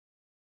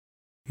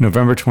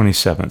November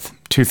 27th,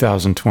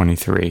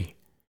 2023,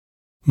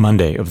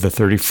 Monday of the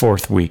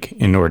 34th week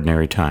in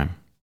Ordinary Time.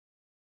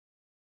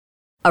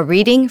 A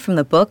reading from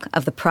the book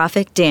of the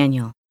prophet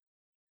Daniel.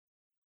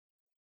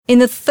 In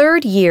the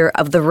 3rd year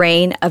of the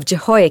reign of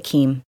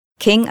Jehoiakim,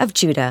 king of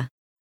Judah,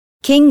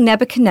 King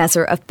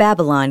Nebuchadnezzar of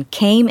Babylon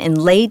came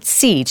and laid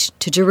siege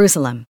to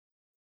Jerusalem.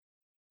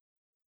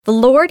 The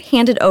Lord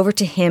handed over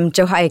to him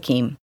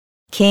Jehoiakim,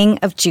 king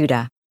of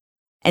Judah,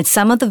 and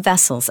some of the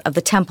vessels of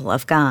the temple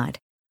of God.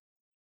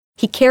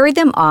 He carried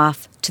them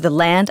off to the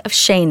land of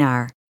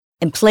Shinar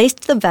and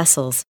placed the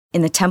vessels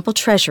in the temple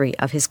treasury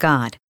of his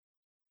God.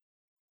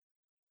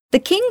 The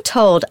king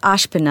told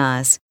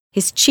Ashpenaz,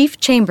 his chief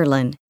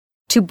chamberlain,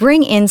 to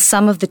bring in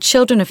some of the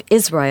children of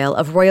Israel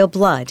of royal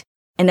blood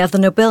and of the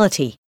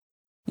nobility,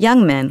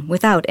 young men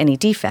without any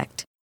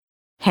defect,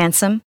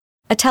 handsome,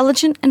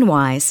 intelligent and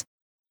wise,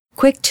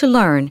 quick to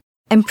learn,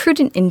 and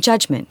prudent in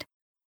judgment,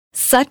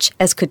 such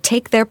as could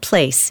take their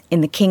place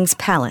in the king's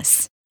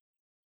palace.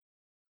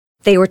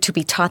 They were to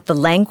be taught the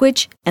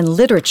language and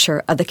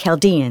literature of the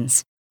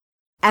Chaldeans.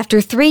 After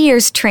 3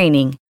 years'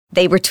 training,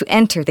 they were to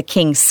enter the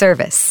king's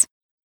service.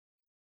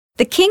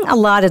 The king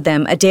allotted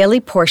them a daily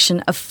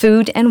portion of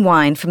food and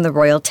wine from the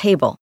royal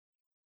table.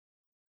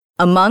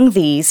 Among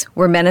these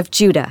were men of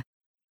Judah: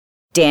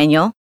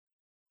 Daniel,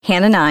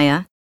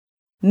 Hananiah,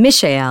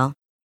 Mishael,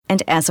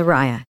 and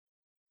Azariah.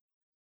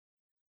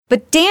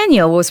 But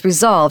Daniel was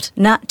resolved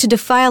not to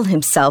defile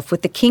himself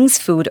with the king's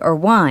food or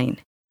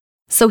wine,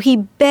 so he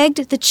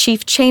begged the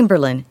chief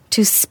chamberlain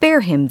to spare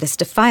him this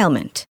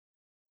defilement.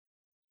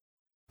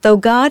 Though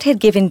God had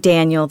given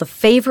Daniel the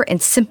favor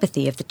and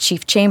sympathy of the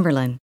chief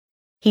chamberlain,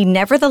 he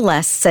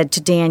nevertheless said to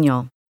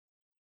Daniel,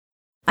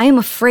 "I am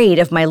afraid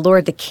of my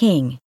lord the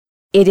king.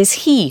 It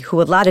is he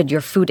who allotted your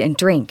food and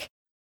drink.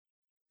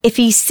 If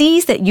he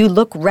sees that you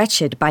look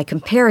wretched by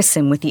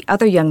comparison with the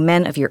other young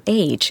men of your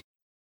age,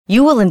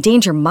 you will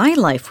endanger my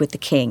life with the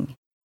king."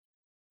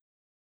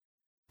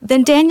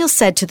 Then Daniel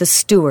said to the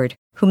steward,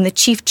 whom the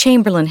chief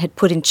chamberlain had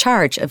put in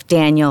charge of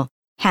Daniel,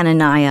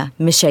 Hananiah,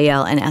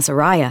 Mishael, and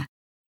Azariah,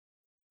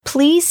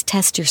 "Please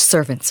test your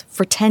servants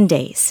for 10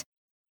 days.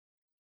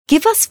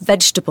 Give us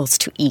vegetables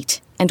to eat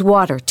and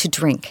water to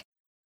drink.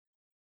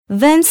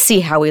 Then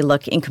see how we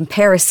look in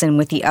comparison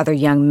with the other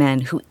young men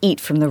who eat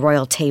from the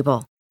royal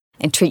table,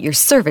 and treat your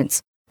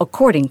servants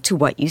according to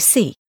what you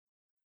see."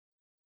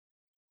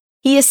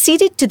 He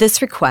acceded to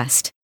this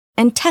request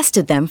and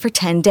tested them for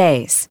 10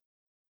 days.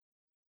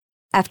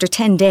 After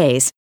 10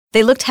 days,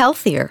 they looked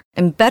healthier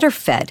and better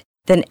fed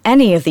than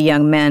any of the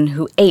young men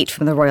who ate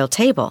from the royal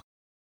table.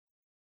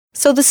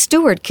 So the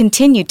steward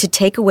continued to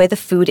take away the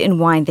food and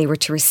wine they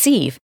were to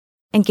receive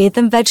and gave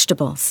them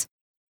vegetables.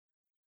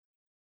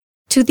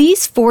 To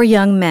these 4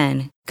 young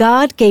men,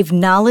 God gave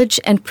knowledge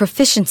and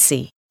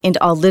proficiency in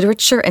all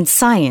literature and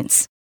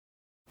science,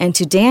 and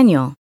to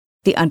Daniel,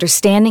 the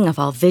understanding of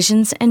all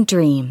visions and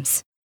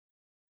dreams.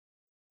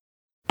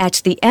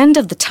 At the end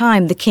of the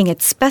time the king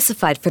had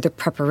specified for their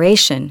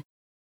preparation,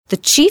 the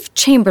chief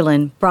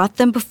chamberlain brought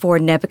them before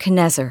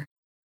Nebuchadnezzar.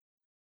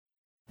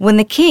 When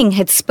the king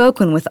had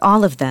spoken with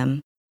all of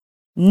them,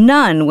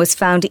 none was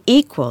found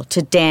equal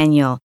to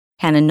Daniel,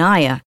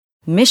 Hananiah,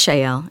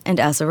 Mishael, and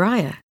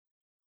Azariah,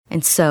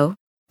 and so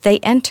they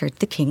entered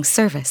the king's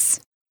service.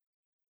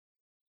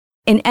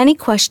 In any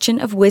question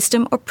of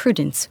wisdom or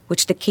prudence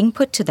which the king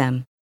put to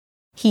them,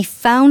 he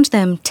found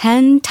them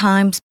 10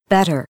 times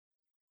better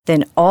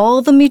than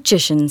all the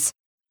magicians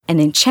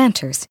and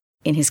enchanters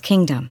in his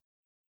kingdom.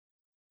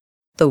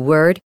 The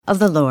word of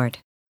the Lord.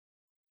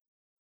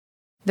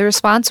 The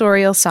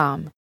responsorial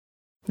psalm.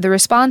 The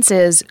response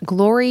is,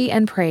 "Glory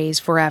and praise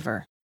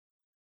forever."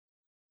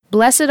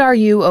 Blessed are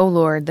you, O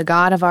Lord, the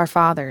God of our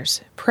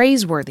fathers,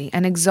 praiseworthy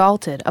and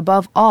exalted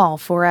above all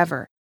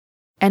forever.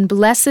 And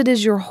blessed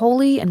is your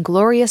holy and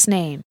glorious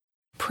name,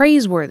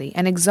 praiseworthy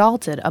and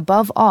exalted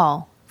above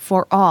all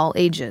for all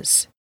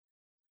ages.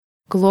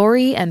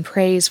 Glory and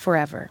praise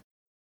forever.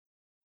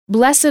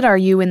 Blessed are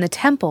you in the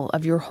temple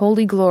of your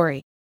holy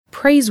glory,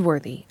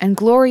 praiseworthy and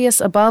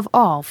glorious above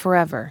all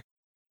forever.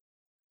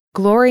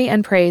 Glory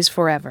and praise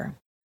forever.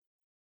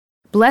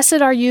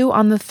 Blessed are you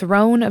on the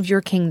throne of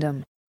your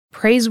kingdom,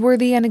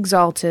 praiseworthy and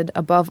exalted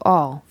above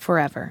all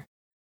forever.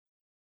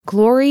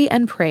 Glory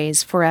and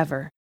praise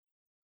forever.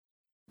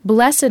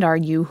 Blessed are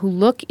you who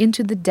look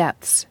into the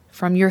depths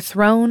from your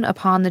throne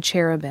upon the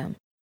cherubim,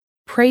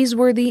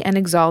 praiseworthy and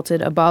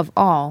exalted above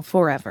all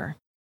forever.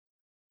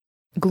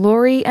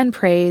 Glory and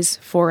praise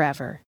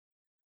forever.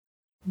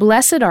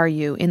 Blessed are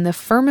you in the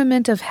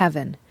firmament of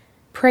heaven,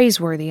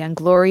 praiseworthy and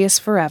glorious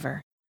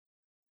forever.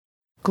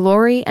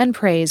 Glory and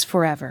praise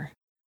forever.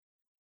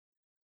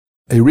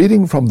 A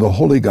reading from the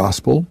Holy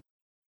Gospel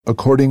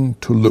according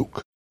to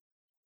Luke.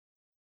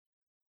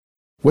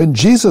 When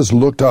Jesus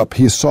looked up,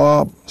 he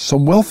saw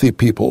some wealthy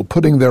people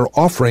putting their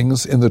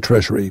offerings in the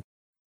treasury,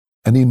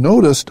 and he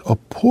noticed a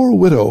poor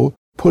widow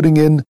putting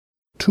in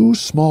 2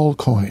 small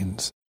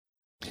coins.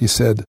 He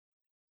said,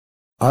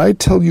 "I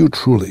tell you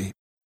truly,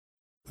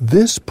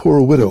 this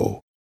poor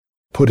widow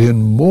put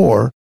in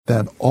more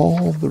than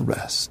all the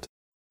rest,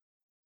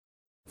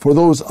 For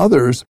those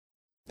others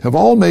have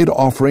all made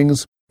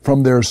offerings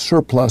from their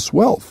surplus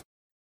wealth,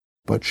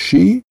 but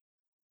she,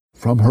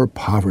 from her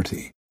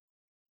poverty,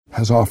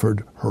 has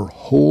offered her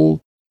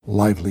whole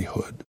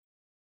livelihood.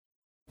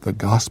 The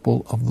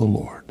Gospel of the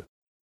Lord.